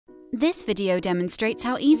This video demonstrates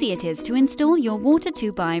how easy it is to install your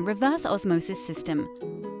Water2buy Reverse Osmosis System.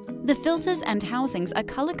 The filters and housings are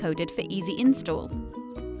color-coded for easy install.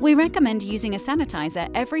 We recommend using a sanitizer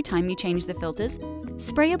every time you change the filters.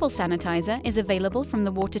 Sprayable sanitizer is available from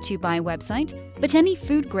the Water2buy website, but any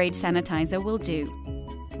food-grade sanitizer will do.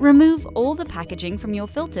 Remove all the packaging from your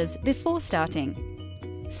filters before starting.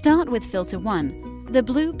 Start with filter 1, the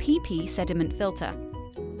blue PP sediment filter.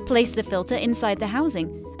 Place the filter inside the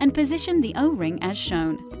housing and position the O-ring as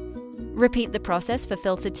shown. Repeat the process for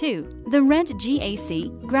filter 2, the red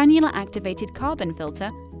GAC Granular Activated Carbon filter,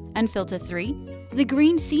 and filter 3, the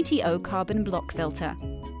green CTO carbon block filter.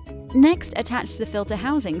 Next, attach the filter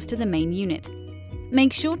housings to the main unit.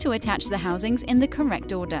 Make sure to attach the housings in the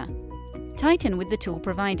correct order. Tighten with the tool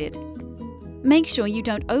provided. Make sure you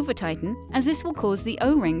don't over-tighten, as this will cause the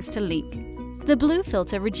O-rings to leak. The blue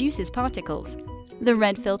filter reduces particles. The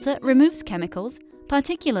red filter removes chemicals,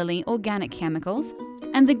 particularly organic chemicals,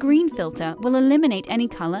 and the green filter will eliminate any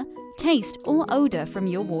color, taste, or odor from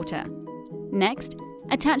your water. Next,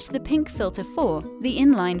 attach the pink filter 4, the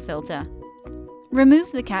inline filter. Remove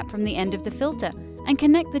the cap from the end of the filter and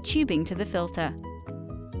connect the tubing to the filter.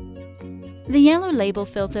 The yellow label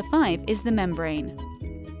filter 5 is the membrane.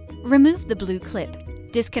 Remove the blue clip,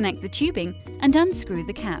 disconnect the tubing, and unscrew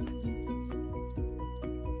the cap.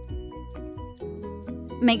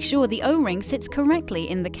 Make sure the O-ring sits correctly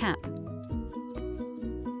in the cap.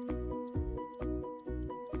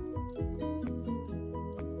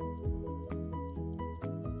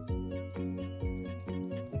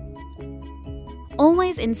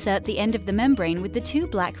 Always insert the end of the membrane with the 2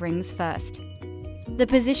 black rings first. The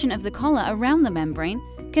position of the collar around the membrane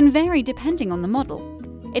can vary depending on the model.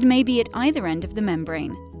 It may be at either end of the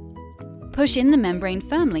membrane. Push in the membrane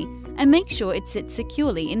firmly and make sure it sits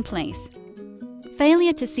securely in place.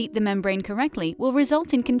 Failure to seat the membrane correctly will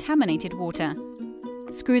result in contaminated water.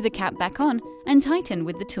 Screw the cap back on and tighten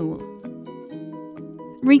with the tool.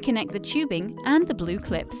 Reconnect the tubing and the blue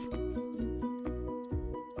clips.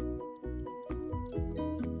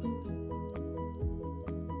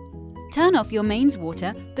 Turn off your mains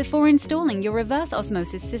water before installing your reverse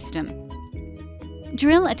osmosis system.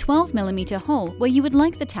 Drill a 12 mm hole where you would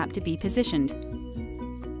like the tap to be positioned.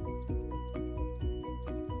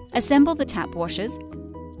 Assemble the tap washers,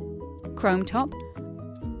 chrome top,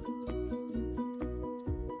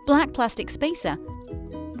 black plastic spacer,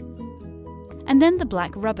 and then the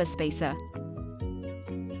black rubber spacer.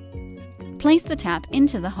 Place the tap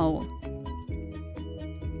into the hole.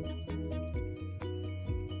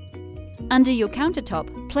 Under your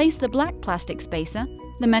countertop, place the black plastic spacer,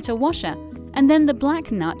 the metal washer, and then the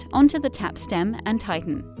black nut onto the tap stem and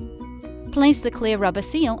tighten. Place the clear rubber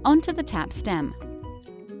seal onto the tap stem.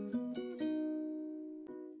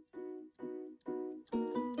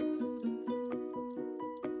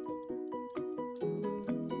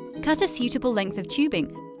 Cut a suitable length of tubing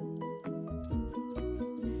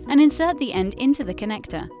and insert the end into the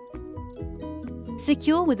connector.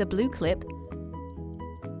 Secure with a blue clip.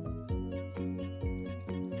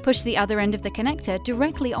 Push the other end of the connector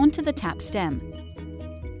directly onto the tap stem.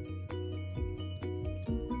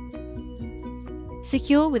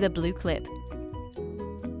 Secure with a blue clip.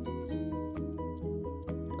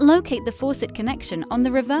 Locate the faucet connection on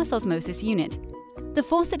the reverse osmosis unit. The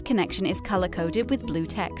faucet connection is color-coded with blue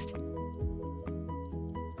text.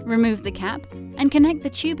 Remove the cap and connect the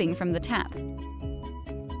tubing from the tap.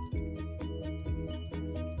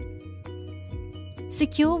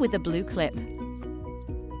 Secure with a blue clip.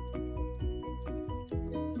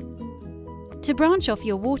 To branch off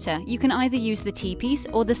your water, you can either use the T-piece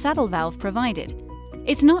or the saddle valve provided.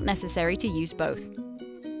 It's not necessary to use both.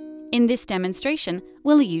 In this demonstration,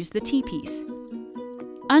 we'll use the T-piece.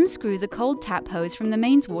 Unscrew the cold tap hose from the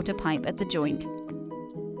mains water pipe at the joint.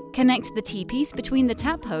 Connect the T-piece between the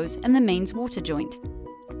tap hose and the mains water joint.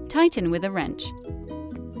 Tighten with a wrench.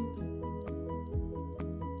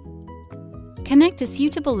 Connect a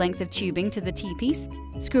suitable length of tubing to the T-piece,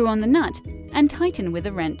 screw on the nut, and tighten with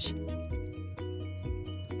a wrench.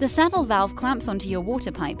 The saddle valve clamps onto your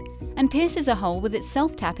water pipe and pierces a hole with its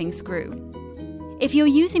self-tapping screw. If you're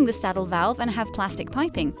using the saddle valve and have plastic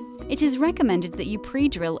piping, it is recommended that you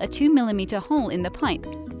pre-drill a 2 mm hole in the pipe,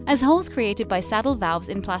 as holes created by saddle valves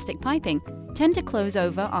in plastic piping tend to close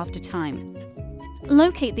over after time.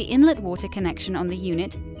 Locate the inlet water connection on the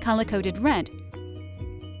unit, color-coded red.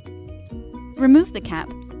 Remove the cap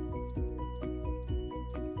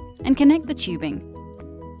and connect the tubing.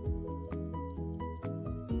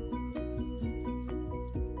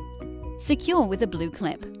 Secure with a blue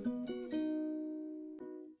clip.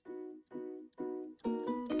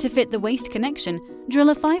 To fit the waste connection, drill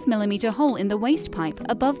a 5 mm hole in the waste pipe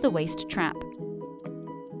above the waste trap.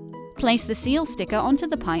 Place the seal sticker onto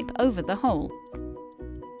the pipe over the hole.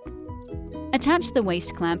 Attach the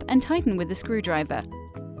waste clamp and tighten with the screwdriver.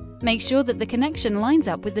 Make sure that the connection lines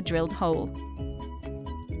up with the drilled hole.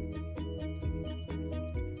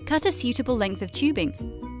 Cut a suitable length of tubing.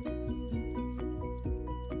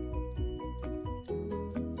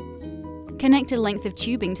 Connect a length of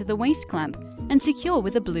tubing to the waste clamp and secure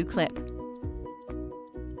with a blue clip.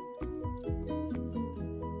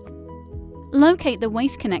 Locate the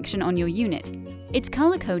waste connection on your unit. It's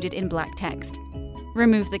color-coded in black text.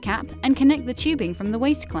 Remove the cap and connect the tubing from the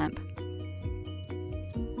waste clamp.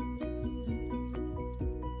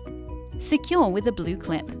 Secure with a blue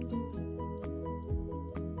clip.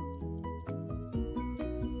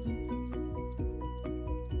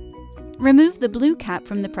 Remove the blue cap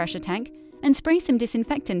from the pressure tank and spray some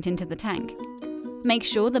disinfectant into the tank. Make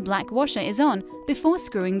sure the black washer is on before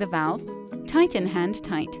screwing the valve. Tighten hand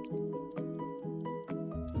tight.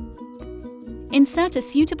 Insert a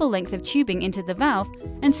suitable length of tubing into the valve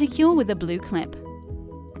and secure with a blue clip.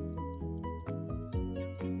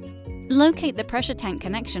 Locate the pressure tank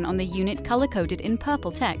connection on the unit color-coded in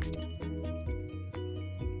purple text.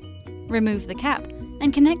 Remove the cap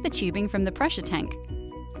and connect the tubing from the pressure tank.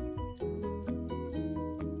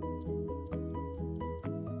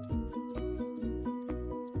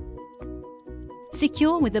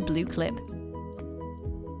 Secure with a blue clip.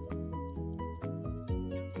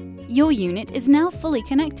 Your unit is now fully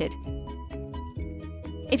connected.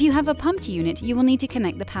 If you have a pumped unit, you will need to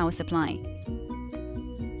connect the power supply.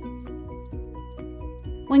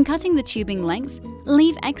 When cutting the tubing lengths,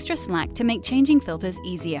 leave extra slack to make changing filters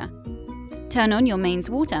easier. Turn on your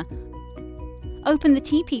mains water. Open the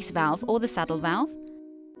T-piece valve or the saddle valve.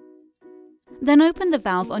 Then open the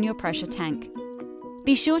valve on your pressure tank.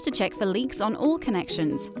 Be sure to check for leaks on all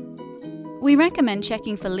connections. We recommend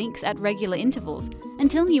checking for leaks at regular intervals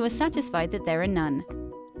until you are satisfied that there are none.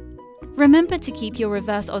 Remember to keep your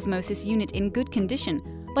reverse osmosis unit in good condition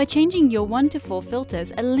by changing your 1 to 4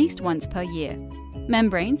 filters at least once per year.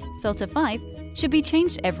 Membranes, filter 5, should be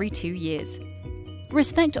changed every 2 years.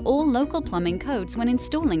 Respect all local plumbing codes when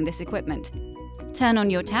installing this equipment. Turn on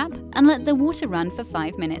your tap and let the water run for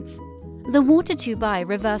 5 minutes. The Water2buy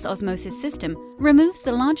Reverse Osmosis System removes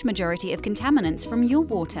the large majority of contaminants from your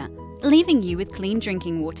water, leaving you with clean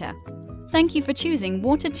drinking water. Thank you for choosing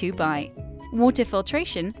Water2buy. Water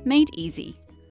filtration made easy.